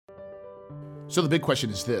So the big question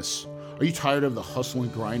is this. Are you tired of the hustle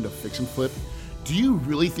and grind of fix and flip? Do you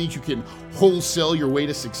really think you can wholesale your way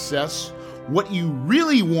to success? What you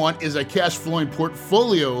really want is a cash flowing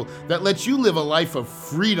portfolio that lets you live a life of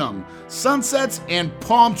freedom, sunsets, and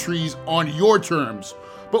palm trees on your terms.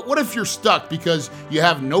 But what if you're stuck because you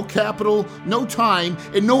have no capital, no time,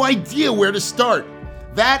 and no idea where to start?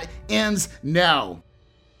 That ends now.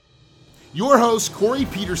 Your host, Corey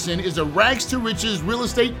Peterson, is a rags to riches real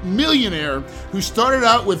estate millionaire who started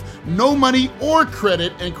out with no money or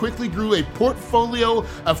credit and quickly grew a portfolio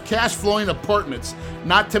of cash flowing apartments.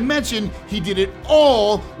 Not to mention, he did it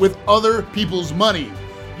all with other people's money.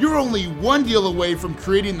 You're only one deal away from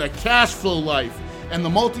creating the cash flow life, and the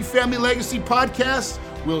Multifamily Legacy Podcast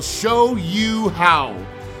will show you how.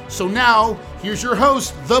 So now, here's your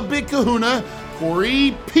host, the Big Kahuna,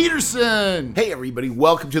 Corey Peterson. Hey everybody,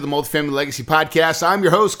 welcome to the Multifamily Legacy Podcast. I'm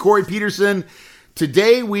your host, Corey Peterson.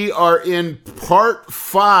 Today we are in part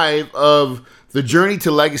 5 of the journey to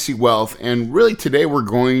legacy wealth, and really today we're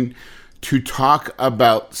going to talk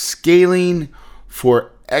about scaling for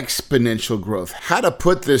exponential growth. How to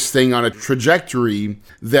put this thing on a trajectory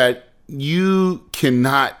that you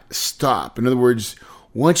cannot stop. In other words,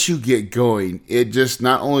 once you get going, it just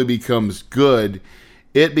not only becomes good,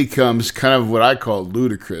 it becomes kind of what I call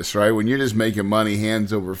ludicrous, right? When you're just making money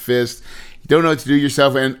hands over fist, you don't know what to do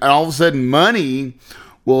yourself, and all of a sudden money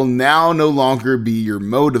will now no longer be your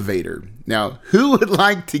motivator. Now, who would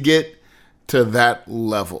like to get to that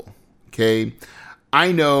level? Okay.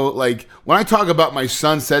 I know, like, when I talk about my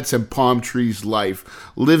sunsets and palm trees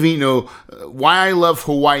life, living, why I love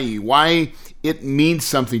Hawaii, why it means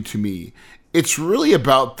something to me, it's really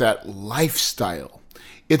about that lifestyle.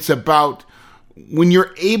 It's about when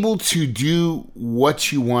you're able to do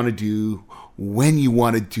what you want to do, when you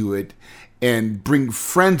want to do it, and bring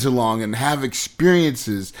friends along and have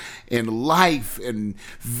experiences and life and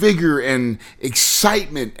vigor and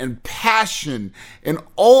excitement and passion and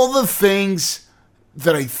all the things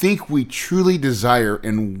that I think we truly desire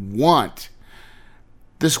and want.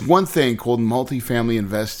 This one thing called multifamily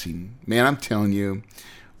investing, man, I'm telling you,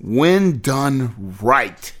 when done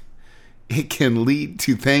right, it can lead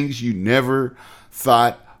to things you never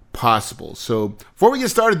thought possible. So before we get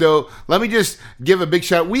started though, let me just give a big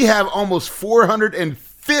shout. We have almost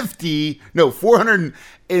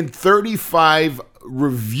 435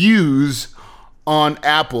 reviews on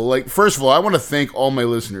Apple. Like, first of all, I want to thank all my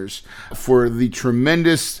listeners for the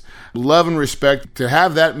tremendous love and respect. To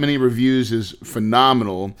have that many reviews is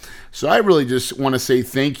phenomenal. So I really just want to say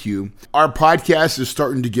thank you. Our podcast is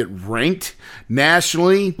starting to get ranked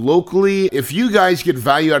nationally, locally. If you guys get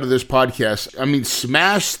value out of this podcast,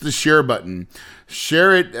 smash the share button.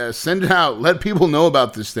 Share it, send it out, let people know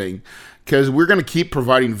about this thing, because we're going to keep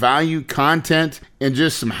providing value, content, and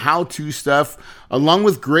just some how-to stuff, along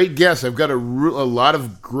with great guests. I've got a lot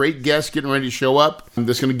of great guests getting ready to show up. I'm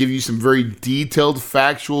just going to give you some very detailed,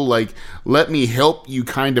 factual, let me help you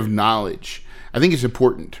kind of knowledge. I think it's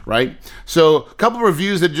important, right? So a couple of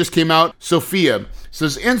reviews that just came out. Sophia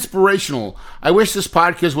says, inspirational. I wish this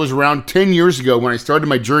podcast was around 10 years ago when I started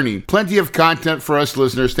my journey. Plenty of content for us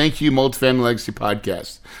listeners. Thank you, Multifamily Legacy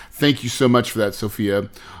Podcast. Thank you so much for that, Sophia.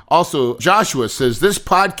 Also, Joshua says, this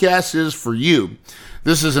podcast is for you.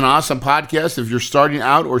 This is an awesome podcast. If you're starting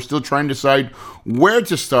out or still trying to decide where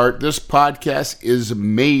to start, this podcast is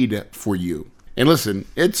made for you. And listen,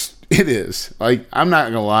 it is. I'm not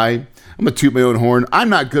going to lie. I'm going to toot my own horn. I'm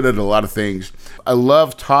not good at a lot of things. I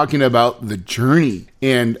love talking about the journey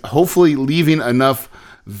and hopefully leaving enough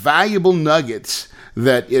valuable nuggets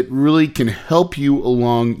that it really can help you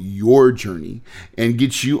along your journey and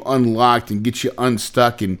get you unlocked and get you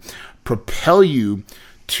unstuck and propel you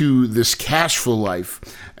to this cash flow life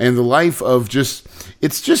and the life of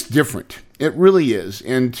it's just different. It really is.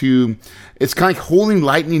 And it's kind of like holding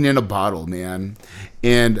lightning in a bottle, man.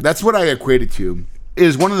 And that's what I equate it to. It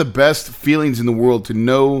is one of the best feelings in the world to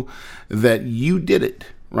know that you did it,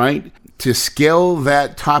 right? To scale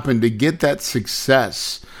that top and to get that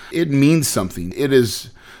success, it means something. It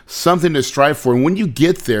is something to strive for. And when you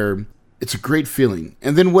get there, it's a great feeling.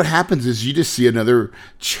 And then what happens is you just see another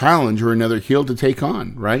challenge or another hill to take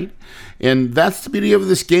on, right? And that's the beauty of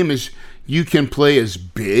this game is you can play as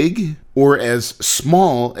big or as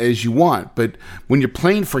small as you want. But when you're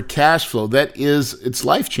playing for cash flow, it's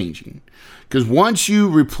life-changing. Because once you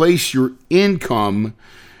replace your income,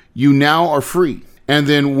 you now are free. And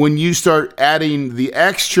then when you start adding the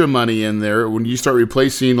extra money in there, when you start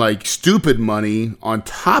replacing stupid money on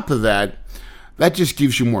top of that, that just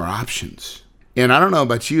gives you more options. And I don't know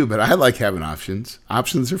about you, but I like having options.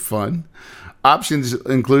 Options are fun. Options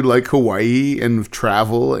include like Hawaii and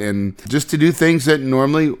travel and just to do things that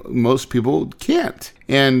normally most people can't.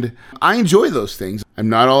 And I enjoy those things. I'm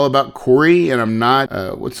not all about Corey, and I'm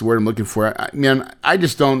not, what's the word I'm looking for?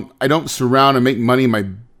 I don't surround and make money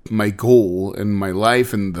my goal in my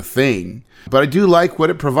life and the thing. But I do like what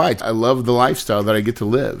it provides. I love the lifestyle that I get to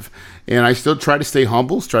live. And I still try to stay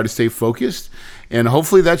humble, try to stay focused. And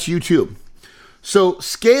hopefully that's you too. So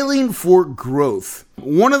scaling for growth.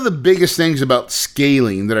 One of the biggest things about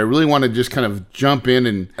scaling that I really want to just kind of jump in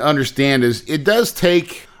and understand is it does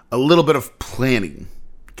take a little bit of planning.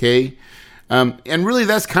 Okay. And really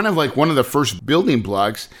that's kind of like one of the first building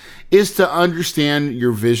blocks is to understand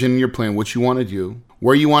your vision, your plan, what you want to do,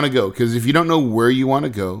 where you want to go. Because if you don't know where you want to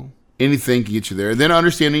go, anything can get you there. Then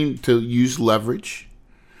understanding to use leverage.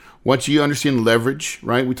 Once you understand leverage,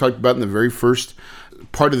 right? We talked about in the very first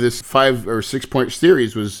part of this 5 or 6 point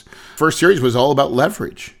series first series was all about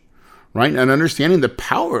leverage, right? And understanding the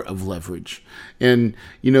power of leverage and,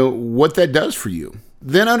 what that does for you.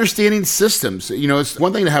 Then understanding systems. It's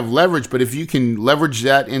one thing to have leverage, but if you can leverage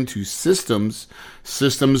that into systems,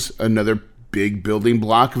 another big building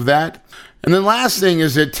block of that. And then last thing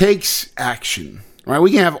is it takes action, right?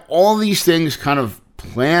 We can have all these things kind of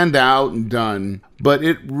planned out and done, but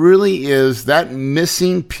it really is that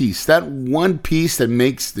missing piece, that one piece that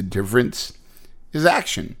makes the difference is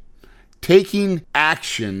action. Taking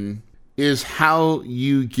action is how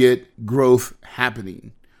you get growth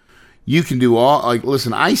happening. You can do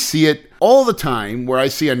listen, I see it all the time where I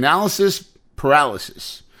see analysis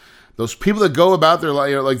paralysis. Those people that go about their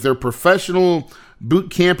like they're professional boot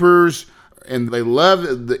campers and they love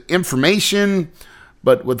the information,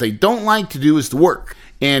 but what they don't like to do is the work.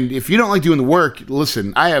 And if you don't like doing the work,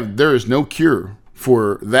 listen, there is no cure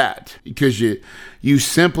for that because you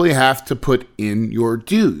simply have to put in your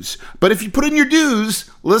dues. But if you put in your dues,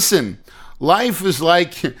 listen, life is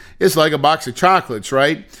it's like a box of chocolates,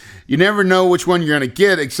 right? You never know which one you're going to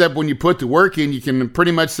get, except when you put the work in, you can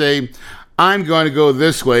pretty much say, I'm going to go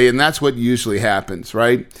this way, and that's what usually happens,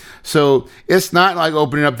 right? So it's not like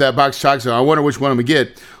opening up that box of chocolates, I wonder which one I'm going to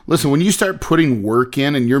get. Listen, when you start putting work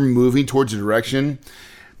in and you're moving towards a direction,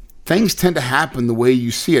 things tend to happen the way you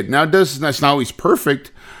see it. Now, that's not always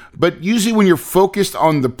perfect, but usually when you're focused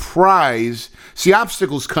on the prize, see,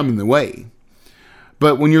 obstacles come in the way.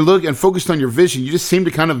 But when you're looking and focused on your vision, you just seem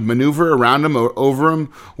to kind of maneuver around them or over them,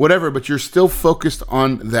 whatever, but you're still focused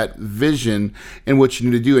on that vision and what you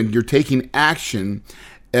need to do, and you're taking action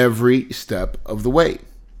every step of the way.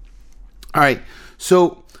 All right,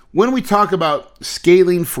 so when we talk about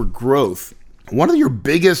scaling for growth, one of your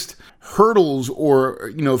biggest hurdles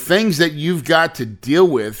or things that you've got to deal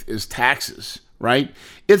with is taxes, right?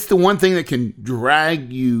 It's the one thing that can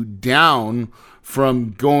drag you down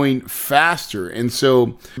from going faster. And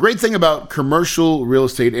so the great thing about commercial real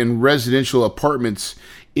estate and residential apartments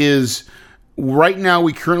is right now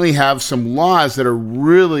we currently have some laws that are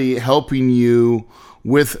really helping you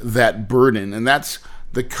with that burden. And that's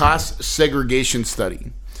the cost segregation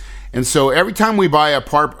study. And so every time we buy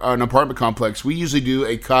an apartment complex, we usually do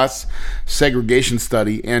a cost segregation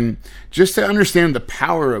study. And just to understand the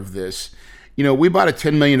power of this, we bought a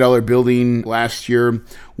 $10 million building last year.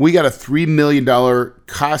 We got a $3 million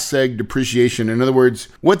cost seg depreciation. In other words,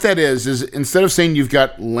 what that is instead of saying you've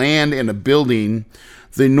got land and a building,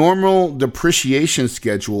 the normal depreciation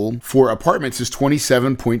schedule for apartments is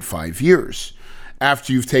 27.5 years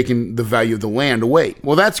after you've taken the value of the land away.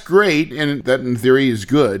 Well, that's great, and that in theory is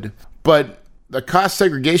good, but the cost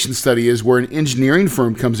segregation study is where an engineering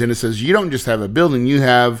firm comes in and says, you don't just have a building, you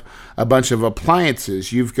have a bunch of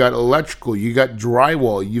appliances, you've got electrical, you've got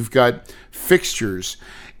drywall, you've got fixtures,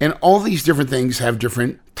 and all these different things have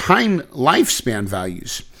different time lifespan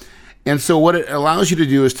values. And so what it allows you to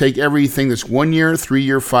do is take everything that's 1 year, 3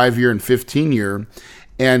 year, 5 year, and 15 year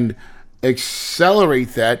and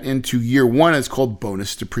accelerate that into year one. It's called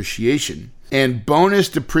bonus depreciation. And bonus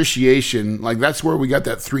depreciation, that's where we got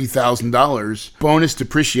that $3,000 bonus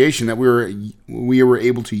depreciation that we were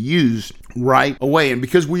able to use right away. And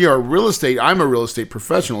because we are real estate, I'm a real estate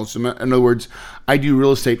professional. So in other words, I do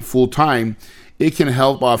real estate full time. It can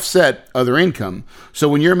help offset other income. So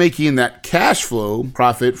when you're making that cash flow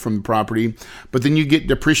profit from the property, but then you get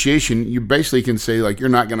depreciation, you basically can say you're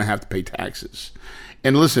not going to have to pay taxes.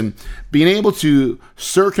 And listen, being able to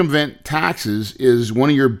circumvent taxes is one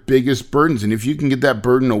of your biggest burdens. And if you can get that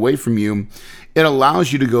burden away from you, it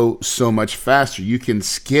allows you to go so much faster. You can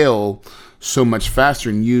scale so much faster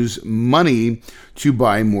and use money to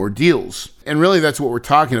buy more deals. And really that's what we're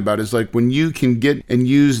talking about, is like when you can get and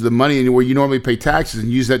use the money where you normally pay taxes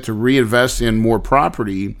and use that to reinvest in more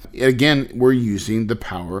property. Again, we're using the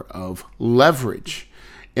power of leverage.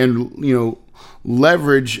 And,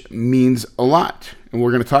 leverage means a lot. And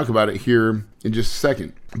we're going to talk about it here in just a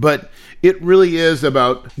second. But it really is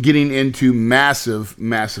about getting into massive,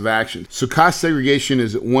 massive action. So cost segregation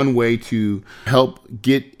is one way to help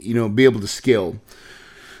get, be able to scale.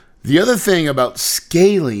 The other thing about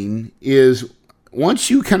scaling is once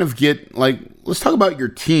you kind of get let's talk about your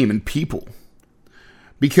team and people.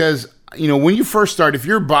 Because, when you first start, if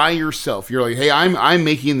you're by yourself, you're like, hey, I'm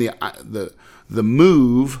making the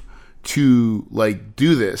move to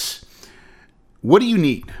do this. What do you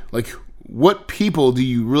need? What people do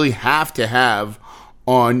you really have to have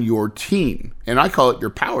on your team? And I call it your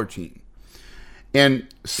power team. And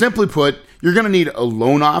simply put, you're going to need a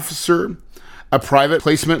loan officer, a private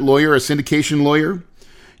placement lawyer, a syndication lawyer.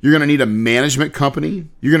 You're going to need a management company.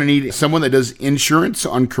 You're going to need someone that does insurance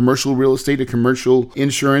on commercial real estate, a commercial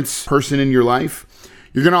insurance person in your life.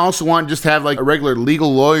 You're going to also want just to have a regular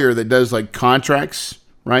legal lawyer that does contracts,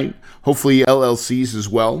 right? Hopefully LLCs as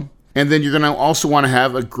well. And then you're going to also want to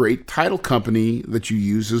have a great title company that you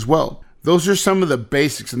use as well. Those are some of the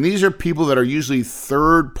basics. And these are people that are usually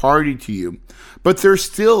third party to you, but they're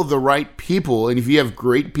still the right people. And if you have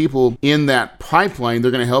great people in that pipeline,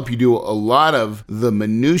 they're going to help you do a lot of the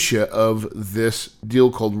minutia of this deal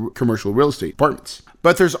called commercial real estate apartments.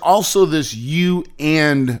 But there's also this you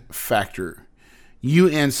and factor.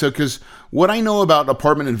 Because what I know about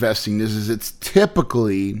apartment investing is it's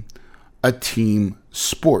typically a team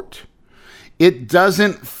sport. It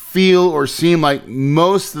doesn't feel or seem like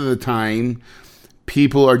most of the time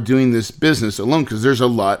people are doing this business alone because there's a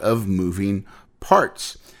lot of moving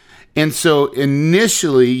parts. And so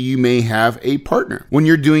initially you may have a partner when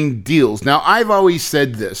you're doing deals. Now, I've always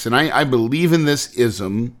said this, and I believe in this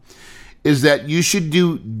ism, is that you should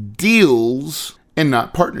do deals and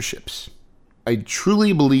not partnerships. I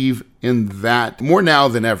truly believe in that more now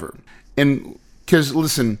than ever. And because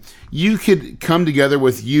listen, you could come together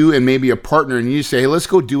with you and maybe a partner and you say, hey, let's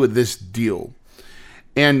go do this deal.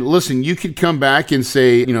 And listen, you could come back and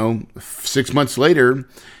say, 6 months later,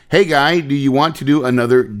 hey guy, do you want to do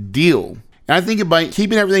another deal? And I think by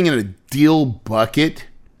keeping everything in a deal bucket,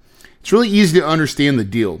 it's really easy to understand the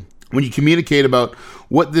deal. When you communicate about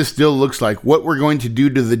what this deal looks like, what we're going to do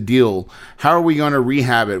to the deal, how are we going to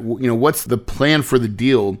rehab it, what's the plan for the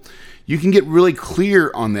deal, you can get really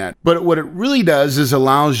clear on that. But what it really does is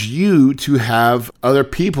allows you to have other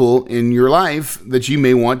people in your life that you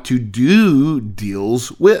may want to do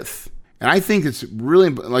deals with. And I think it's really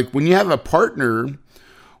when you have a partner,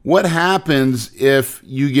 what happens if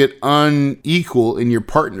you get unequal in your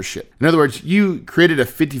partnership? In other words, you created a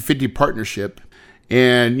 50-50 partnership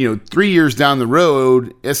and 3 years down the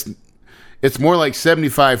road, it's more like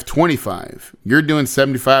 75-25. You're doing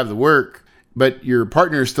 75 of the work, but your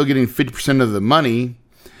partner is still getting 50% of the money,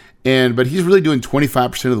 but he's really doing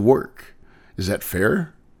 25% of the work. Is that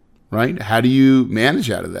fair? Right? How do you manage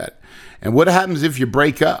out of that? And what happens if you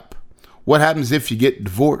break up? What happens if you get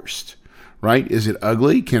divorced? Right? Is it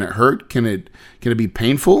ugly? Can it hurt? Can it be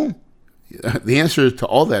painful? The answer to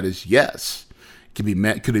all that is yes. Could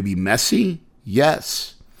it be messy?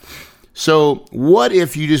 Yes. So what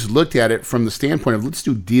if you just looked at it from the standpoint of let's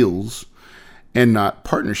do deals and not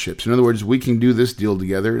partnerships? In other words, we can do this deal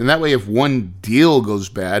together. And that way, if one deal goes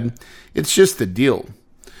bad, it's just the deal.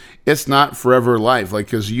 It's not forever life,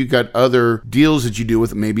 because you got other deals that you do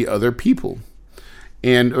with maybe other people.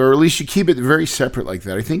 Or at least you keep it very separate like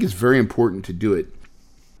that. I think it's very important to do it.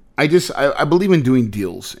 I believe in doing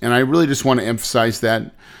deals. And I really just want to emphasize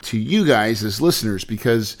that to you guys as listeners,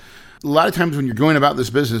 because a lot of times when you're going about this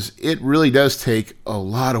business, it really does take a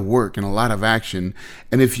lot of work and a lot of action.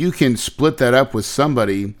 And if you can split that up with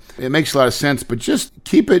somebody, it makes a lot of sense, but just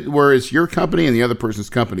keep it where it's your company and the other person's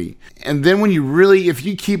company. And then if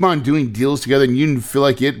you keep on doing deals together and you feel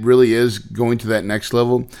like it really is going to that next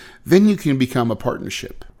level, then you can become a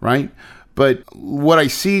partnership, right? But what I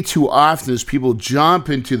see too often is people jump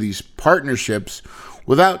into these partnerships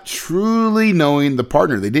without truly knowing the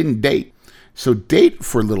partner. They didn't date. So date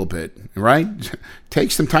for a little bit, right?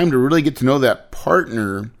 Take some time to really get to know that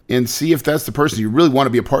partner and see if that's the person you really want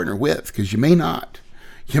to be a partner with, because you may not.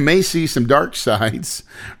 You may see some dark sides,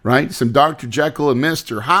 right? Some Dr. Jekyll and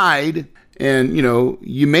Mr. Hyde, and,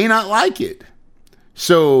 you may not like it.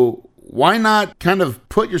 So why not kind of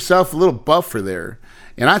put yourself a little buffer there?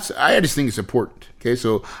 And I just think it's important. Okay,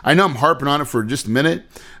 so I know I'm harping on it for just a minute,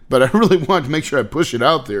 but I really want to make sure I push it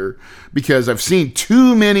out there because I've seen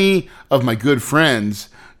too many of my good friends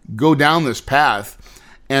go down this path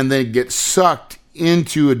and then get sucked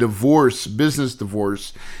into a divorce, business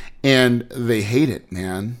divorce, and they hate it,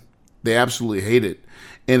 man. They absolutely hate it.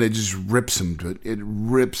 And it just rips them. It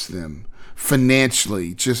rips them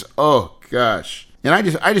financially. Just, oh gosh. And I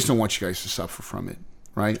just don't want you guys to suffer from it,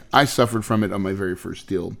 right? I suffered from it on my very first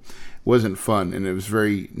deal. It wasn't fun, and it was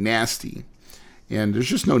very nasty. And there's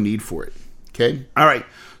just no need for it, okay? All right.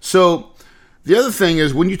 So the other thing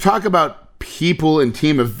is when you talk about people and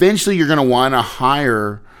team, eventually you're going to want to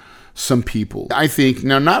hire some people. I think,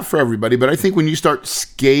 now not for everybody, but I think when you start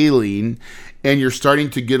scaling and you're starting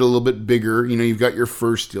to get a little bit bigger, you've got your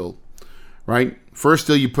first deal, right? First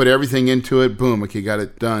deal, you put everything into it, boom, okay, got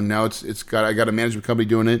it done. Now I got a management company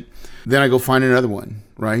doing it. Then I go find another one,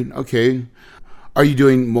 right? Okay. Are you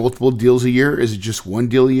doing multiple deals a year? Is it just one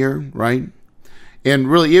deal a year, right?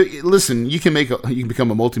 And really, listen, you can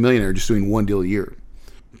become a multimillionaire just doing one deal a year.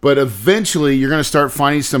 But eventually, you're going to start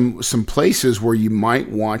finding some places where you might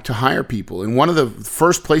want to hire people. And one of the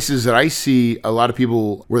first places that I see a lot of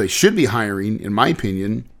people where they should be hiring, in my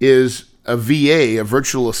opinion, is a VA, a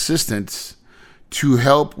virtual assistant, to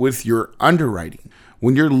help with your underwriting.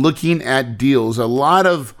 When you're looking at deals, a lot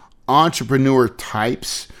of entrepreneur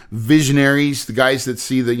types, visionaries, the guys that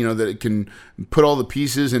see that, that it can put all the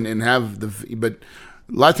pieces and have but a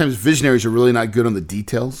lot of times visionaries are really not good on the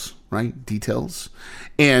details, right? Details.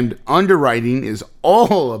 And underwriting is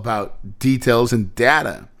all about details and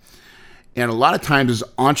data. And a lot of times as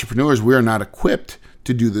entrepreneurs, we are not equipped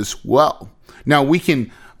to do this well. Now we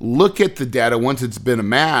can look at the data once it's been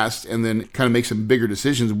amassed and then kind of make some bigger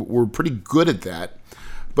decisions. We're pretty good at that.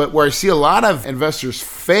 But where I see a lot of investors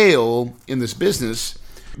fail in this business,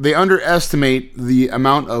 they underestimate the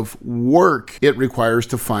amount of work it requires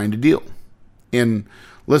to find a deal. And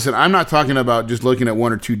listen, I'm not talking about just looking at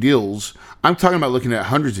one or two deals. I'm talking about looking at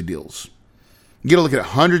hundreds of deals. You got to look at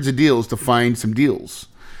hundreds of deals to find some deals,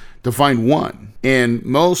 to find one. And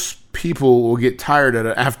most people will get tired at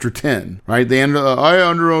it after 10, right? I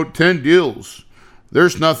underwrote 10 deals.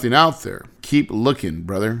 There's nothing out there. Keep looking,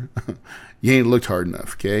 brother. You ain't looked hard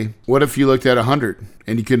enough, okay? What if you looked at 100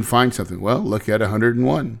 and you couldn't find something? Well, look at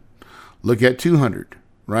 101. Look at 200,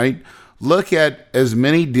 right? Look at as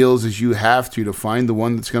many deals as you have to find the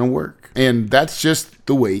one that's going to work. And that's just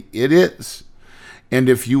the way it is. And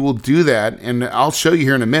if you will do that, and I'll show you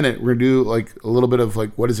here in a minute, we're going to do like a little bit of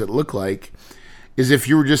like, what does it look like? Is if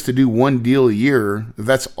you were just to do one deal a year,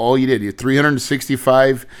 that's all you did. You had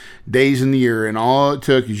 365 days in the year, and all it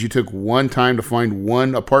took is you took one time to find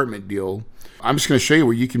one apartment deal. I'm just going to show you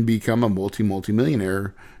where you can become a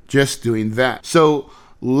multi-millionaire just doing that. So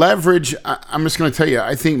leverage, I'm just going to tell you,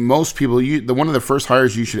 I think most people, one of the first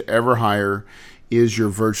hires you should ever hire is your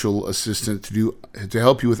virtual assistant to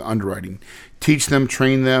help you with underwriting. Teach them,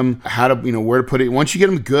 train them how to, where to put it. Once you get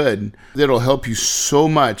them good, that'll help you so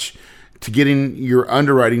much to getting your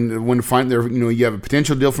underwriting. When you have a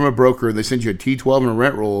potential deal from a broker, they send you a T12 and a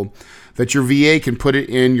rent roll, that your VA can put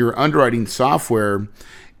it in your underwriting software,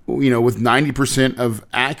 with 90% of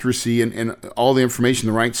accuracy and all the information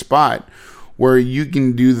in the right spot, where you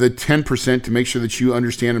can do the 10% to make sure that you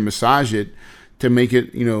understand and massage it to make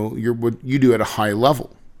it, what you do at a high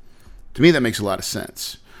level. To me, that makes a lot of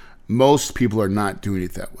sense. Most people are not doing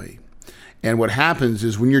it that way. And what happens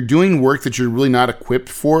is when you're doing work that you're really not equipped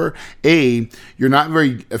for, you're not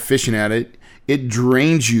very efficient at it. It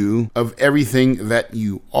drains you of everything that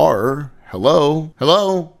you are. Hello?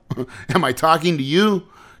 Am I talking to you?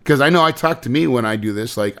 Because I know I talk to me when I do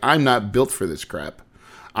this. Like, I'm not built for this crap.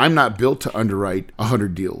 I'm not built to underwrite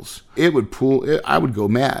 100 deals. I would go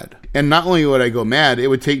mad. And not only would I go mad, it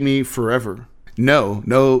would take me forever.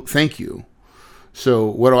 No, thank you. So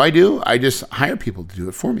what do? I just hire people to do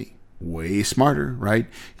it for me. Way smarter, right?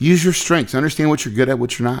 Use your strengths. Understand what you're good at,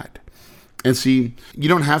 what you're not. And see, you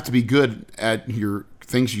don't have to be good at your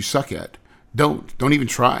things you suck at. Don't even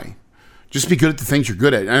try. Just be good at the things you're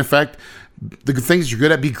good at. And in fact, the things you're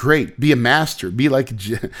good at, be great. Be a master. Be like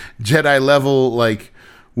Jedi level, like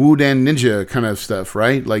Wu-Dan Ninja kind of stuff,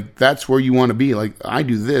 right? Like that's where you want to be. Like I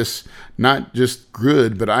do this, not just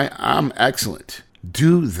good, but I'm excellent.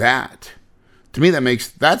 Do that. To me,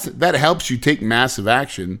 that helps you take massive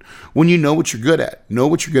action when you know what you're good at. Know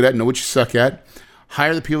what you're good at, know what you suck at.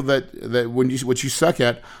 Hire the people that what you suck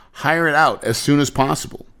at, hire it out as soon as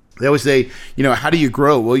possible. They always say, how do you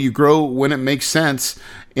grow? Well, you grow when it makes sense,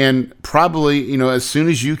 and probably, as soon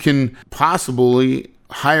as you can possibly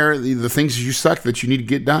hire the things that you suck that you need to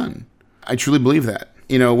get done. I truly believe that.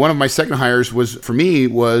 one of my second hires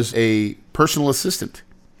was a personal assistant,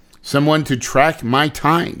 someone to track my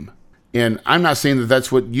time. And I'm not saying that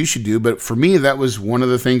that's what you should do, but for me, that was one of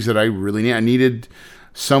the things that I really needed. I needed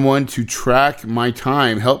someone to track my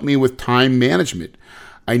time, help me with time management.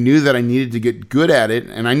 I knew that I needed to get good at it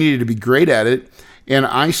and I needed to be great at it. And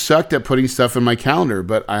I sucked at putting stuff in my calendar,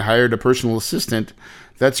 but I hired a personal assistant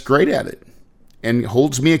that's great at it and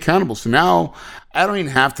holds me accountable. So now I don't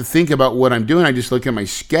even have to think about what I'm doing. I just look at my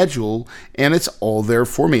schedule and it's all there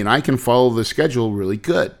for me and I can follow the schedule really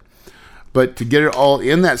good. But to get it all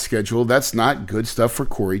in that schedule, that's not good stuff for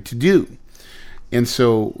Corey to do. And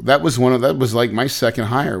so that was like my second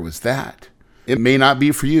hire was that. It may not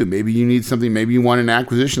be for you. Maybe you need something, maybe you want an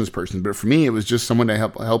acquisitions person. But for me, it was just someone to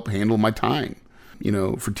help handle my time.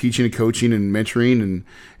 For teaching and coaching and mentoring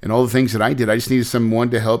and all the things that I did. I just needed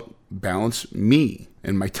someone to help balance me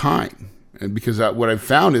and my time. And because what I've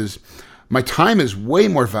found is my time is way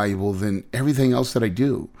more valuable than everything else that I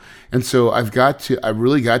do. And so I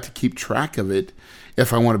really got to keep track of it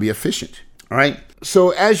if I want to be efficient. All right.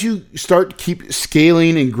 So as you start keep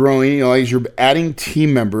scaling and growing, as you're adding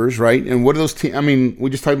team members, right? And what are those we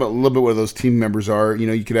just talked about a little bit what those team members are.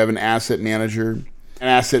 You could have an asset manager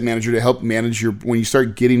to help manage when you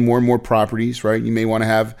start getting more and more properties, right? You may want to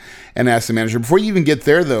have an asset manager. Before you even get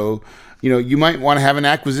there though, you might want to have an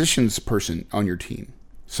acquisitions person on your team,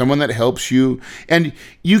 someone that helps you. And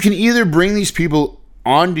you can either bring these people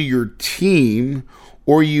onto your team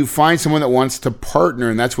or you find someone that wants to partner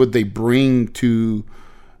and that's what they bring to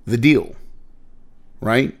the deal,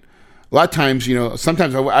 right? A lot of times,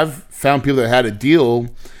 sometimes I've found people that had a deal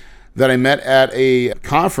that I met at a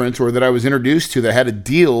conference or that I was introduced to that had a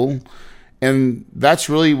deal, and that's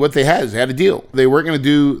really what they had a deal. They were going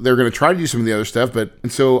to try to do some of the other stuff,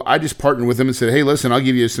 and so I just partnered with them and said, hey, listen, I'll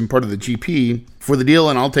give you some part of the GP for the deal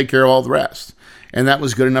and I'll take care of all the rest. And that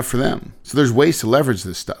was good enough for them. So there's ways to leverage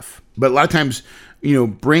this stuff. But a lot of times,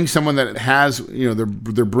 bring someone that has,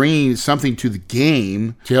 they're bringing something to the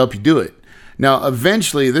game to help you do it. Now,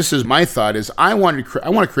 eventually, this is my thought is I want to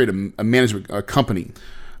create a management company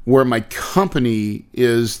where my company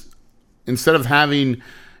is, instead of having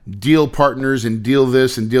deal partners and deal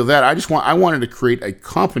this and deal that, I wanted to create a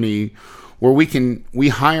company where we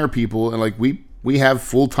hire people and we have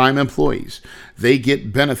full-time employees. They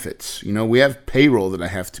get benefits. We have payroll that I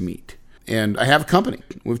have to meet. And I have a company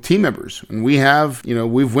with team members, and we have,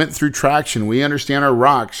 we've went through traction. We understand our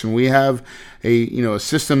rocks, and we have a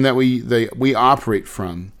system that we operate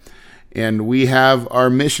from. And we have our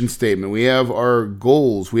mission statement. We have our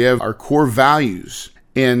goals. We have our core values.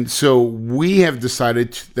 And so we have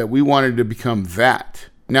decided that we wanted to become that.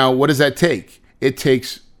 Now, what does that take? It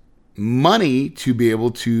takes money to be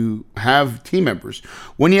able to have team members.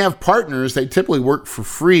 When you have partners, they typically work for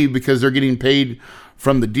free because they're getting paid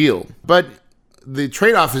from the deal. But the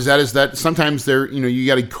trade-off is that sometimes you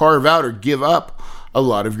got to carve out or give up a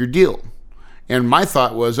lot of your deal. And my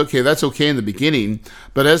thought was, okay, that's okay in the beginning,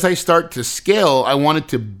 but as I start to scale, I wanted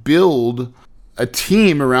to build a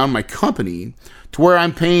team around my company to where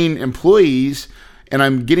I'm paying employees and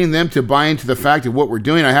I'm getting them to buy into the fact of what we're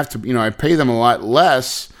doing. I have to, I pay them a lot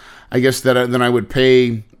less, I guess, than I would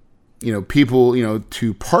pay, people,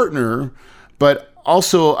 to partner, but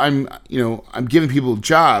also I'm giving people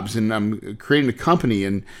jobs and I'm creating a company,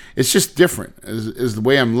 and it's just different is the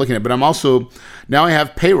way I'm looking at it. But I'm also, now I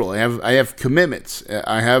have payroll. I have commitments.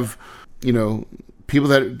 I have, people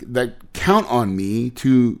that count on me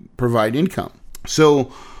to provide income.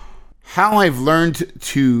 So how I've learned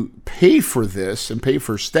to pay for this and pay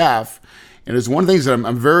for staff, and it's one of the things that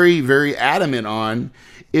I'm very, very adamant on,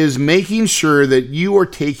 is making sure that you are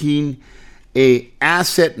taking a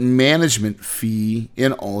asset management fee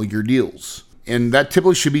in all your deals. And that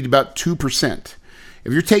typically should be about 2%.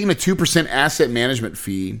 If you're taking a 2% asset management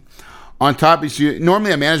fee, on top of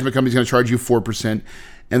normally a management company is going to charge you 4%,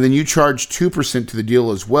 and then you charge 2% to the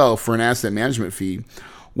deal as well for an asset management fee.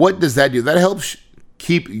 What does that do? That helps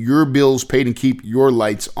keep your bills paid and keep your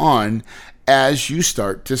lights on as you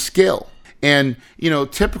start to scale. And,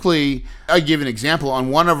 typically, I'll give an example. On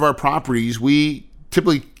one of our properties, we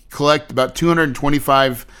typically collect about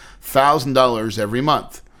 $225,000 every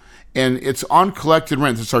month. And it's on collected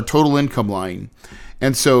rent. It's our total income line.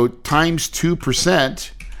 And so times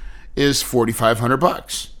 2% is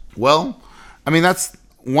 $4,500. Well, that's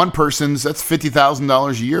one person's, that's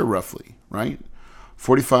 $50,000 a year roughly, right?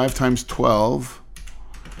 45 times 12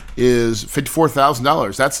 is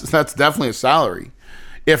 $54,000. That's definitely a salary.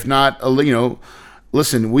 If not,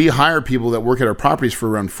 listen, we hire people that work at our properties for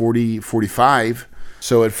around 40, 45.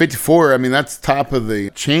 So at 54, I mean, that's top of the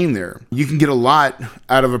chain there. You can get a lot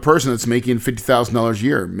out of a person that's making $50,000 a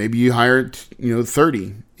year. Maybe you hire,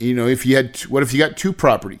 30. What if you got 2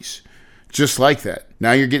 properties just like that?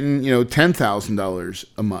 Now you're getting, $10,000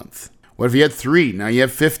 a month. What if you had 3? Now you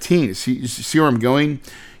have 15. See where I'm going?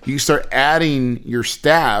 You can start adding your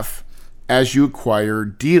staff as you acquire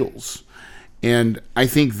deals. And I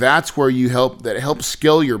think that's where that helps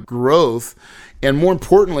scale your growth. And more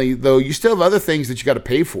importantly, though, you still have other things that you got to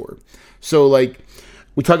pay for. So like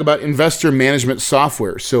we talk about investor management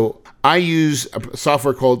software. So I use a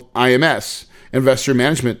software called IMS, Investor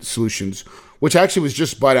Management Solutions, which actually was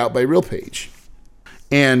just bought out by RealPage.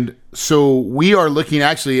 And so we are looking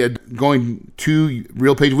actually at going to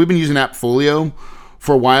RealPage. We've been using AppFolio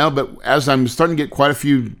for a while, but as I'm starting to get quite a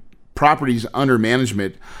few properties under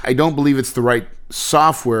management, I don't believe it's the right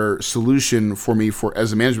software solution for me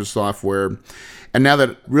as a management software. And now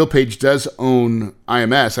that RealPage does own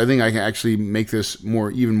IMS, I think I can actually make this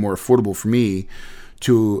even more affordable for me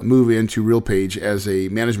to move into RealPage as a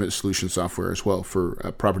management solution software as well for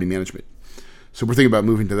property management. So we're thinking about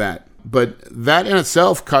moving to that. But that in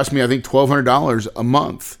itself cost me, I think, $1,200 a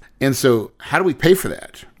month. And so how do we pay for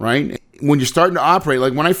that, right? When you're starting to operate,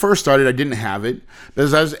 like when I first started, I didn't have it.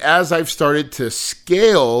 But as I've started to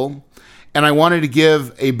scale and I wanted to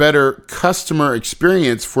give a better customer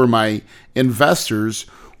experience for my investors,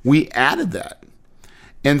 we added that.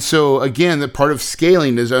 And so again, the part of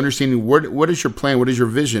scaling is understanding what is your plan, what is your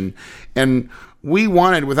vision. And we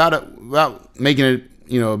wanted, without making it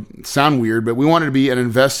sound weird, but we wanted to be an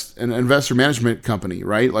investor management company,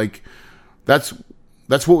 right? Like that's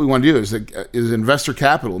what we want to do is investor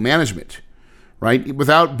capital management, right?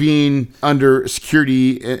 Without being under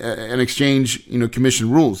security and exchange,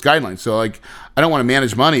 commission rules, guidelines. So like, I don't want to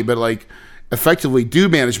manage money, but like effectively do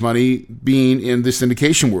manage money being in the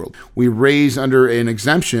syndication world. We raise under an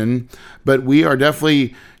exemption, but we are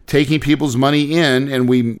definitely taking people's money in and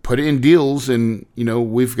we put it in deals and,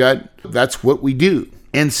 that's what we do.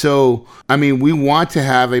 And so, I mean, we want to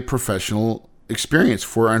have a professional experience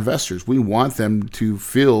for our investors. We want them to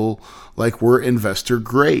feel like we're investor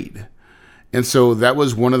grade. And so that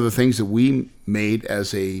was one of the things that we made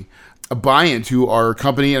as a buy-in to our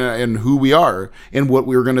company and who we are and what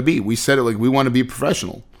we were going to be. We said it like we want to be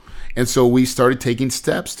professional. And so we started taking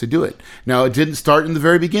steps to do it. Now, it didn't start in the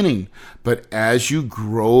very beginning, but as you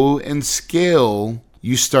grow and scale,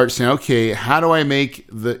 you start saying, okay, how do I make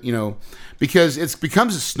because it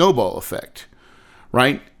becomes a snowball effect,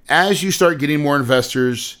 right? As you start getting more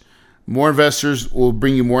investors will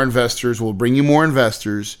bring you more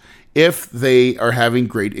investors if they are having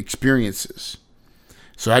great experiences.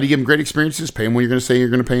 So how do you give them great experiences? Pay them when you're going to say you're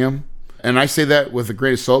going to pay them. And I say that with a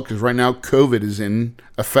grain of salt because right now COVID is in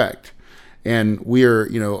effect. And we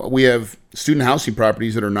have student housing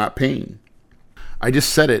properties that are not paying. I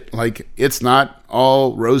just said it, like it's not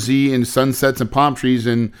all rosy and sunsets and palm trees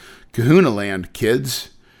and Kahuna land,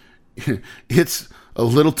 kids. It's a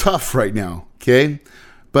little tough right now, okay?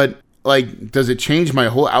 But like, does it change my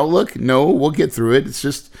whole outlook? No, we'll get through it.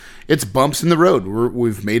 It's bumps in the road.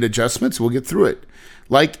 We've made adjustments. We'll get through it.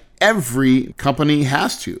 Like every company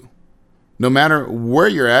has to, no matter where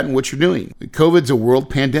you're at and what you're doing. COVID's a world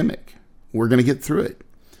pandemic. We're going to get through it.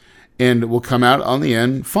 And we'll come out on the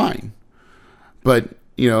end fine. But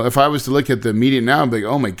if I was to look at the media now, I'd be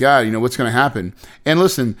like, oh my God, what's going to happen? And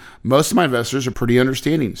listen, most of my investors are pretty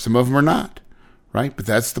understanding. Some of them are not, right? But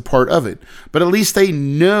that's the part of it. But at least they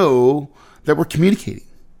know that we're communicating.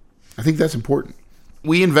 I think that's important.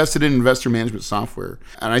 We invested in investor management software.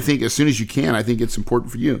 And I think as soon as you can, I think it's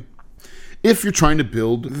important for you. If you're trying to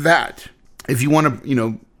build that, if you want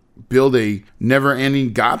to, build a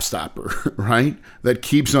never-ending gobstopper, right? That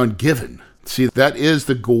keeps on giving. See, that is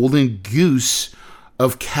the golden goose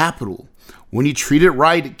of capital. When you treat it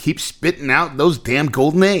right, it keeps spitting out those damn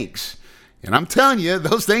golden eggs. And I'm telling you,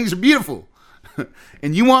 those things are beautiful.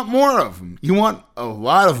 And you want more of them. You want a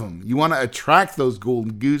lot of them. You want to attract those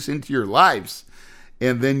golden goose into your lives.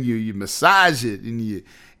 And then you massage it and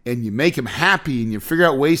you make them happy and you figure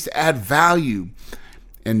out ways to add value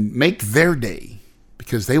and make their day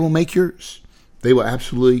because they will make yours. They will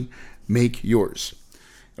absolutely make yours.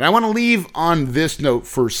 And I want to leave on this note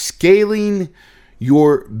for scaling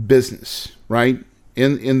your business, right?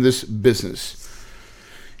 In this business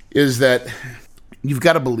is that you've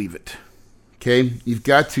got to believe it, okay? You've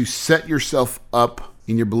got to set yourself up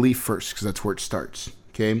in your belief first because that's where it starts,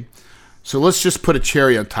 okay? So let's just put a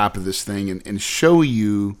cherry on top of this thing and show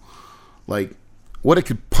you like what it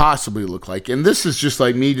could possibly look like. And this is just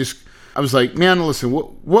like me I was like, man, listen,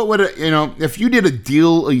 what would it, if you did a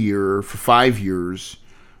deal a year for 5 years,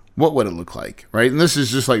 what would it look like, right? And this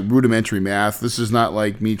is just like rudimentary math. This is not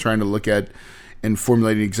like me trying to look at and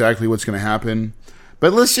formulating exactly what's going to happen.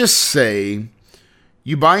 But let's just say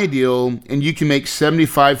you buy a deal and you can make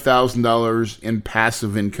 $75,000 in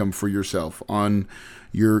passive income for yourself on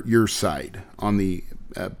your side, on the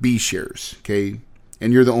B shares, okay?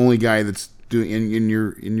 And you're the only guy that's doing in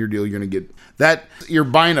your deal. You're going to get that. You're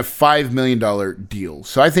buying a $5 million deal.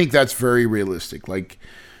 So I think that's very realistic. Like,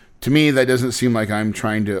 to me, that doesn't seem like I'm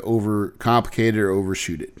trying to overcomplicate it or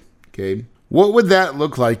overshoot it, okay? What would that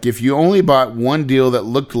look like if you only bought one deal that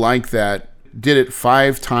looked like that, did it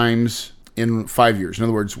 5 times in 5 years? In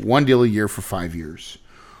other words, one deal a year for 5 years.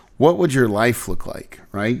 What would your life look like,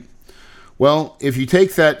 right? Well, if you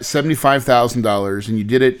take that $75,000 and you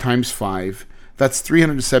did it times 5, that's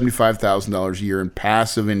 $375,000 a year in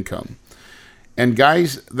passive income. And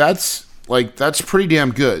guys, that's pretty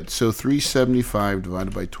damn good. So 375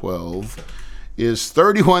 divided by 12 is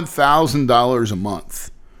 $31,000 a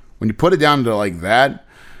month. When you put it down to like that,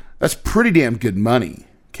 that's pretty damn good money,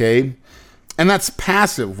 okay? And that's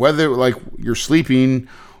passive, whether like you're sleeping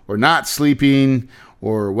or not sleeping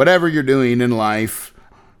or whatever you're doing in life,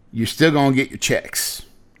 you're still going to get your checks,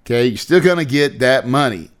 okay? You're still going to get that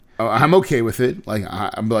money. I'm okay with it. Like,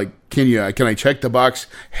 I'm like, can I check the box?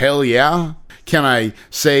 Hell yeah. Can I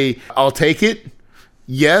say, I'll take it?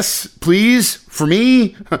 Yes, please, for me.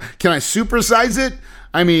 Can I supersize it?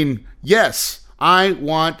 I mean, yes, I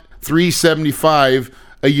want $375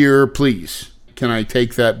 a year, please. Can I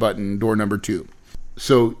take that button, door number 2?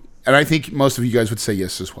 So, and I think most of you guys would say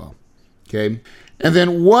yes as well. Okay. And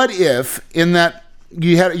then what if in that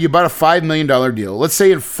you bought a $5 million deal? Let's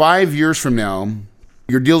say in 5 years from now,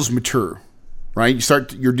 your deals mature, right?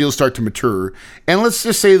 Your deals start to mature. And let's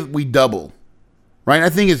just say that we double, right? I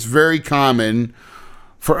think it's very common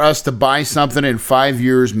for us to buy something in 5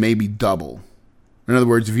 years, maybe double. In other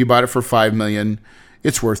words, if you bought it for $5 million,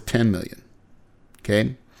 it's worth $10 million.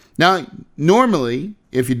 Okay. Now, normally,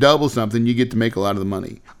 if you double something, you get to make a lot of the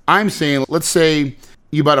money. I'm saying, let's say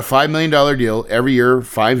you bought a $5 million deal every year,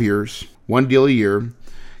 5 years, one deal a year.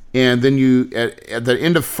 And then at the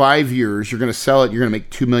end of 5 years, you're going to sell it. You're going to make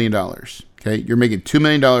 $2 million. Okay. You're making $2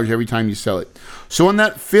 million every time you sell it. So in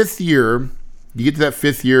that 5th year, you get to that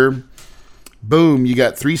 5th year, boom, you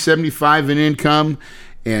got $375 in income,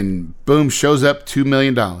 and boom, shows up $2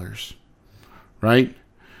 million. Right?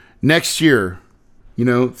 Next year,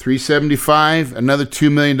 $375, another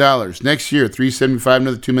 $2 million. Next year, $375,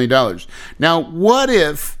 another $2 million. Now, what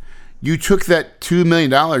if you took that $2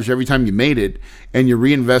 million every time you made it and you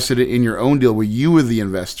reinvested it in your own deal where you were the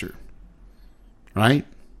investor? Right?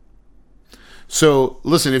 So,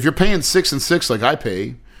 listen, if you're paying 6 and 6 like I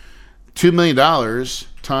pay, $2 million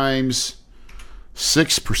times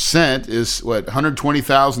 6% is what,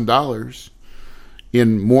 $120,000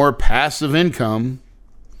 in more passive income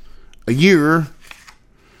a year.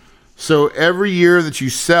 So every year that you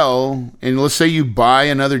sell, and let's say you buy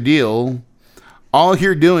another deal, all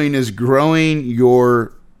you're doing is growing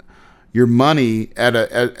your money at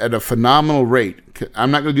a phenomenal rate.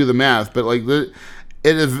 I'm not going to do the math, but like it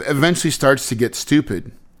eventually starts to get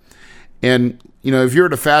stupid. And if you were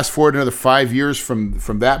to fast forward another 5 years from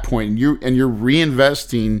that point, and you're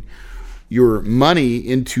reinvesting your money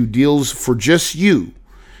into deals for just you.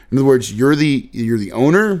 In other words, you're the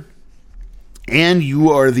owner and you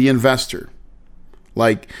are the investor.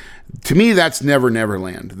 Like, to me, that's never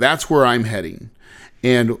land. That's where I'm heading.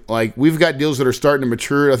 And like, we've got deals that are starting to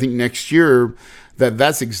mature, I think next year,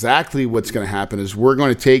 that's exactly what's going to happen is we're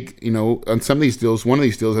going to take, on some of these deals, one of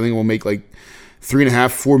these deals, I think we'll make like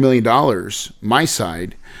 $3.5-4 million, my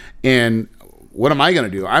side. And what am I going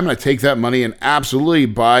to do? I'm going to take that money and absolutely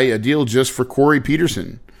buy a deal just for Corey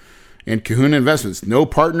Peterson and Kahuna Investments. No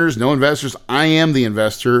partners, no investors. I am the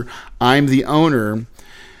investor. I'm the owner.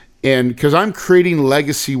 And because I'm creating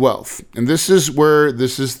legacy wealth. And this is what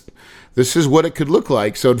it could look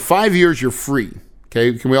like. So in 5 years, you're free.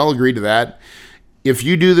 Okay. Can we all agree to that? If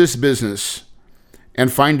you do this business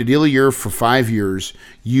and find a deal a year for 5 years,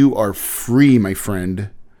 you are free, my friend.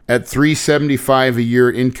 At $375 a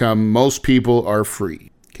year income, most people are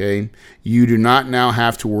free, okay? You do not now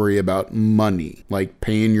have to worry about money, like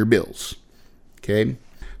paying your bills, okay?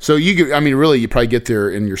 So you probably get there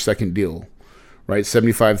in your second deal, right?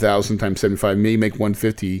 75,000 times 75, maybe make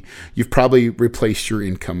 150. You've probably replaced your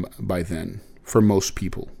income by then for most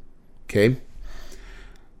people, okay?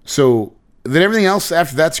 So then everything else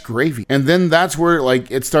after that's gravy. And then that's where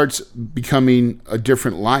like it starts becoming a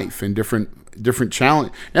different life and different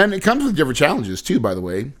challenge. And it comes with different challenges too, by the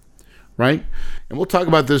way, right? And we'll talk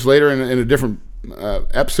about this later in a different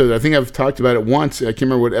episode. I think I've talked about it once. I can't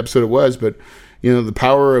remember what episode it was, but The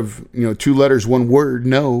power of, 2 letters, 1 word,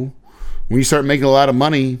 no. When you start making a lot of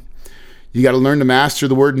money, you got to learn to master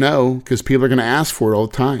the word no, because people are going to ask for it all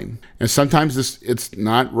the time. And sometimes it's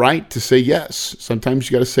not right to say yes. Sometimes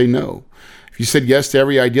you got to say no. If you said yes to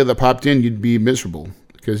every idea that popped in, you'd be miserable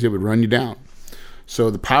because it would run you down. So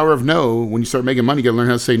the power of no, when you start making money, you got to learn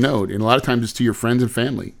how to say no. And a lot of times it's to your friends and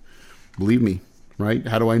family. Believe me, right?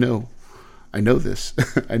 How do I know? I know this.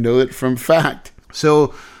 I know it from fact.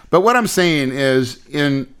 So, but what I'm saying is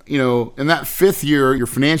in that 5th year, you're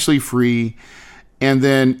financially free. And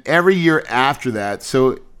then every year after that,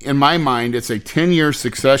 so in my mind, it's a 10-year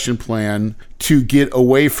succession plan to get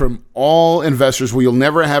away from all investors where you'll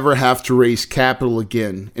never ever have to raise capital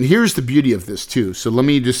again. And here's the beauty of this too. So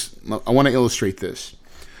I want to illustrate this.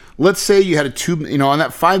 Let's say you had on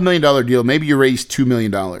that $5 million deal, maybe you raised $2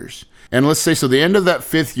 million. And let's say, so the end of that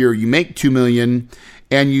 5th year, you make $2 million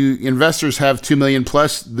and investors have $2 million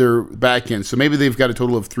plus their back end. So maybe they've got a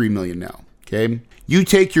total of $3 million now. Okay. You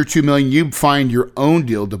take your $2 million, you find your own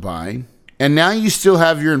deal to buy, and now you still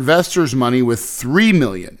have your investors' money with $3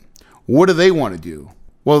 million. What do they want to do?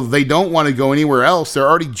 Well, they don't want to go anywhere else. They're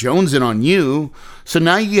already jonesing on you. So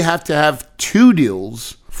now you have to have 2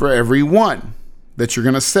 deals for every one that you're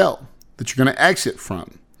going to sell, that you're going to exit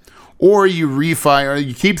from. Or you refi, or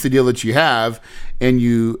you keep the deal that you have and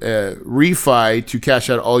you refi to cash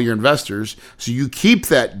out all your investors. So you keep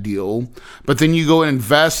that deal, but then you go and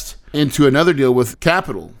invest into another deal with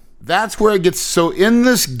capital. That's where it gets. So in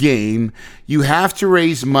this game, you have to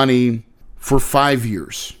raise money for 5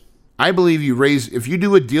 years. I believe if you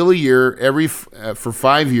do a deal a year for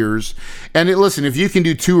 5 years, and listen, if you can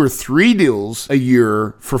do 2 or 3 deals a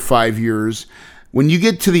year for 5 years, when you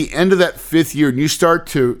get to the end of that 5th year and you start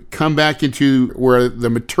to come back into where the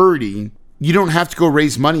maturity, you don't have to go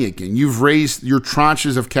raise money again. You've raised your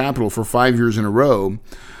tranches of capital for 5 years in a row.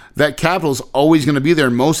 That capital is always going to be there,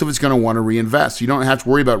 and most of it's going to want to reinvest. You don't have to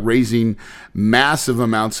worry about raising massive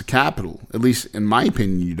amounts of capital. At least in my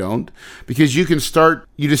opinion, you don't, because you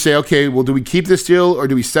just say, okay, well, do we keep this deal or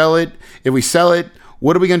do we sell it? If we sell it,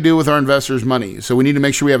 what are we going to do with our investors' money? So we need to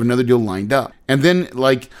make sure we have another deal lined up. And then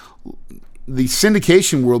the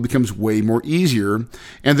syndication world becomes way more easier.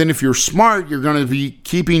 And then if you're smart, you're going to be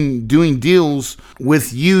doing deals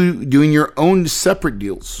with you doing your own separate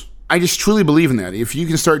deals. I just truly believe in that. If you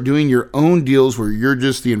can start doing your own deals where you're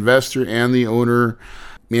just the investor and the owner,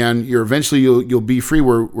 man, you'll be free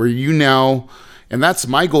where you now, and that's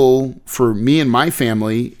my goal for me and my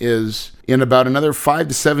family, is in about another 5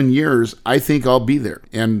 to 7 years, I think I'll be there.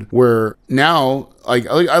 And where now, I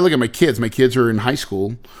look at my kids are in high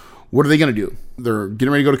school. What are they going to do? They're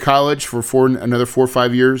getting ready to go to college for another 4 or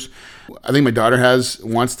 5 years. I think my daughter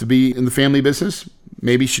wants to be in the family business.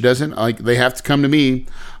 Maybe she doesn't. They have to come to me.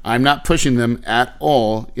 I'm not pushing them at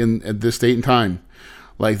all at this date and time.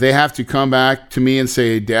 They have to come back to me and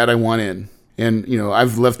say, Dad, I want in. And,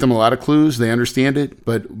 I've left them a lot of clues. They understand it.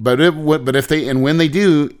 But if they, and when they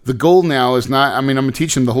do, the goal now is not, I'm going to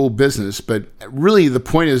teach them the whole business. But really the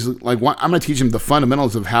point is, I'm going to teach them the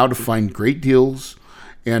fundamentals of how to find great deals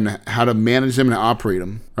and how to manage them and operate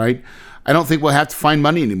them, right? I don't think we'll have to find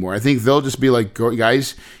money anymore. I think they'll just be like,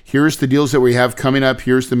 guys, here's the deals that we have coming up.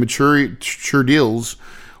 Here's the mature deals.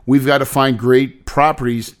 We've got to find great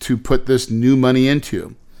properties to put this new money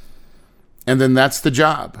into. And then that's the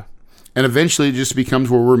job. And eventually it just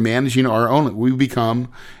becomes where we're managing our own. We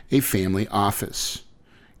become a family office.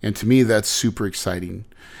 And to me, that's super exciting.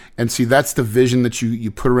 And see, that's the vision that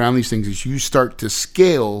you put around these things. As you start to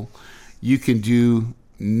scale, you can do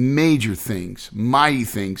major things, mighty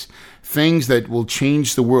things, things that will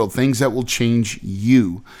change the world, things that will change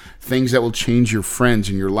you, things that will change your friends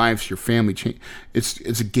and your lives, your family.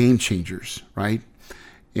 It's a game changers, right?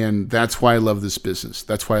 And that's why I love this business.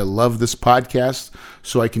 That's why I love this podcast,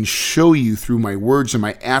 so I can show you through my words and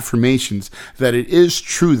my affirmations that it is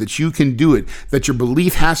true, that you can do it, that your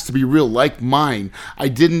belief has to be real, like mine. I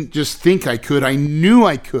didn't just think I could. I knew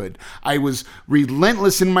I could. I was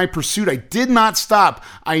relentless in my pursuit. I did not stop.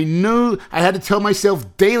 I knew I had to tell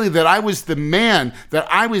myself daily that I was the man, that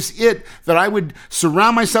I was it, that I would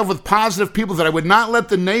surround myself with positive people, that I would not let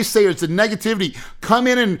the naysayers, the negativity come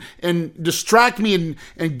in and distract me and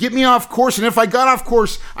get me off course. And if I got off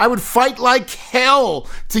course, I would fight like hell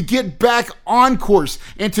to get back on course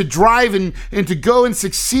and to drive and to go and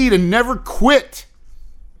succeed and never quit.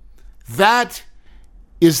 That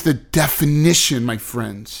is the definition, my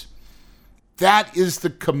friends. That is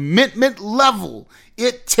the commitment level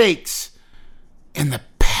it takes and the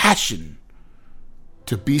passion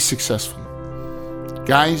to be successful.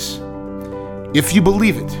 Guys, if you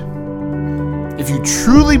believe it, if you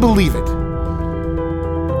truly believe it,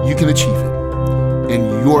 you can achieve it.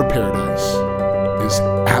 and your paradise is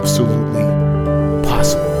absolutely